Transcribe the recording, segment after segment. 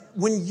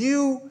when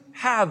you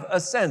have a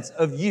sense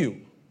of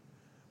you,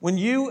 when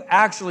you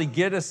actually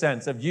get a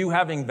sense of you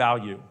having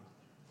value,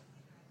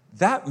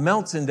 that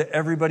melts into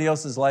everybody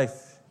else's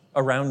life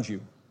around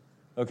you,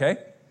 okay?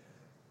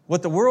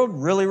 What the world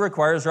really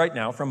requires right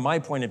now, from my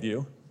point of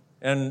view,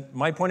 and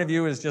my point of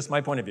view is just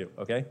my point of view,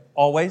 okay?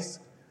 Always,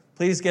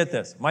 please get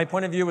this. My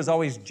point of view is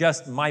always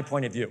just my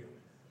point of view.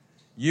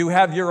 You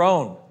have your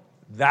own.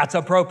 That's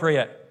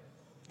appropriate,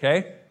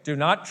 okay? Do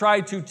not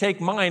try to take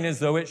mine as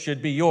though it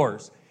should be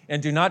yours.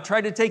 And do not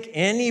try to take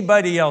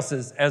anybody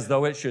else's as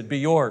though it should be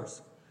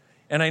yours.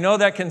 And I know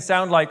that can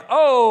sound like,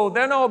 oh,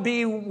 then I'll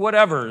be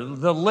whatever,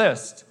 the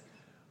list.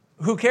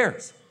 Who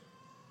cares?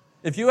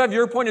 If you have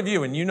your point of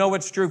view and you know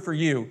what's true for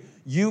you,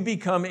 you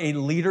become a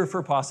leader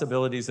for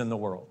possibilities in the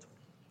world,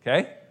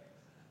 okay?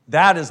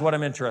 That is what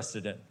I'm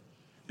interested in.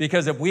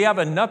 Because if we have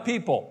enough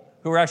people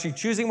who are actually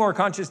choosing more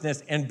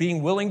consciousness and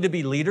being willing to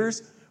be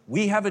leaders,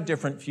 we have a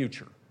different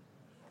future,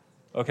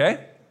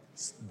 okay?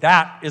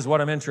 That is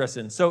what I'm interested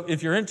in. So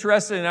if you're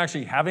interested in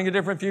actually having a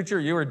different future,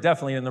 you are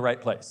definitely in the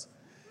right place.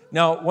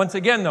 Now, once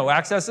again, though,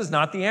 access is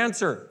not the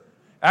answer.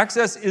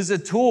 Access is a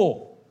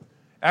tool.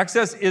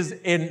 Access is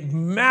a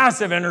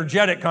massive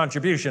energetic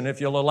contribution if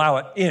you'll allow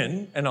it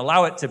in and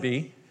allow it to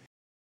be.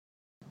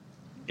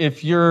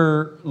 If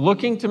you're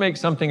looking to make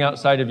something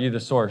outside of you the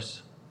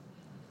source,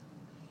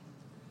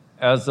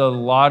 as a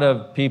lot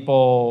of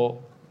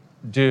people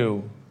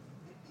do,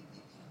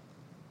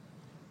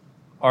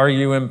 are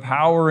you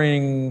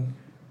empowering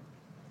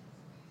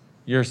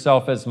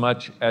yourself as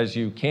much as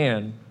you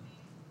can?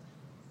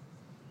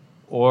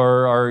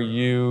 Or are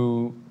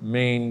you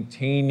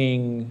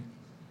maintaining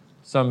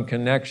some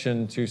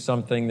connection to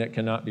something that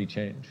cannot be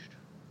changed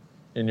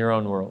in your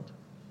own world?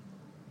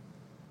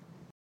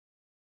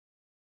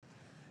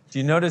 Do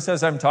you notice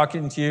as I'm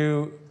talking to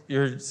you,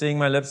 you're seeing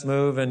my lips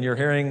move and you're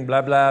hearing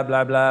blah, blah,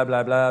 blah, blah,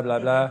 blah, blah, blah,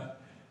 blah?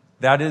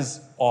 That is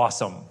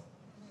awesome.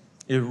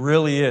 It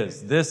really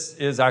is. This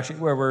is actually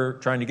where we're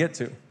trying to get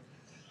to.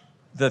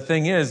 The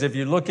thing is, if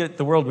you look at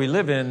the world we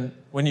live in,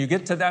 when you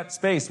get to that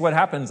space, what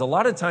happens? A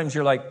lot of times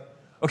you're like,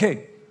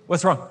 okay,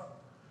 what's wrong?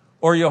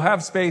 Or you'll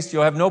have space,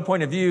 you'll have no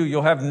point of view,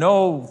 you'll have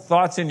no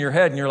thoughts in your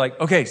head, and you're like,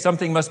 okay,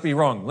 something must be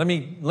wrong. Let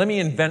me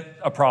invent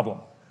a problem.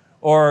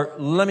 Or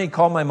let me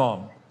call my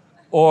mom.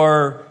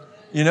 Or,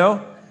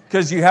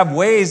 because you have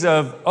ways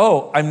of,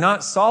 oh, I'm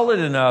not solid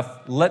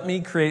enough, let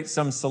me create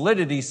some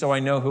solidity so I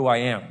know who I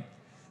am.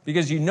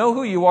 Because you know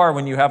who you are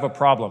when you have a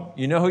problem.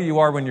 You know who you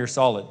are when you're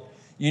solid.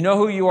 You know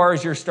who you are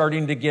as you're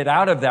starting to get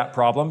out of that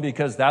problem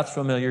because that's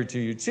familiar to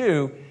you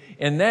too.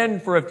 And then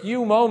for a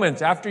few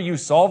moments after you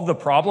solve the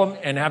problem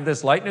and have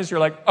this lightness, you're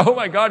like, oh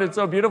my God, it's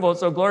so beautiful,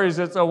 it's so glorious,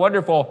 it's so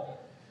wonderful.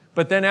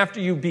 But then after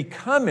you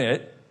become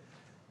it,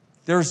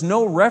 there's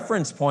no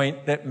reference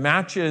point that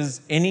matches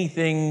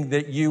anything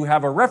that you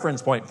have a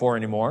reference point for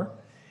anymore.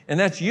 And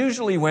that's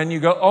usually when you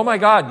go, oh my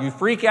God, you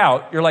freak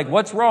out. You're like,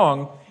 what's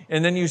wrong?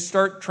 And then you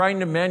start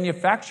trying to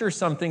manufacture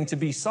something to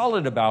be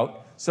solid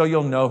about so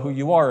you'll know who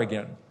you are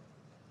again.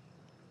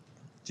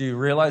 Do you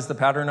realize the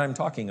pattern I'm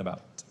talking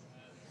about?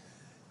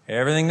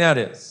 Everything that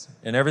is,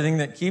 and everything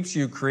that keeps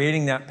you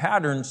creating that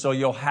pattern so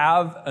you'll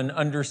have an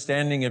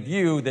understanding of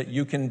you that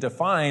you can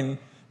define,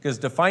 because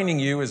defining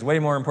you is way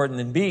more important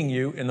than being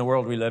you in the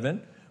world we live in,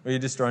 where you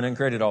destroy and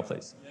create it all,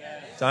 please.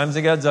 Yes. Times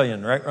a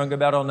godzillion, right? Wrong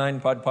about all 9,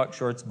 pod, poc,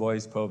 shorts,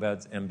 boys,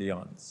 povads, and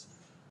beyonds.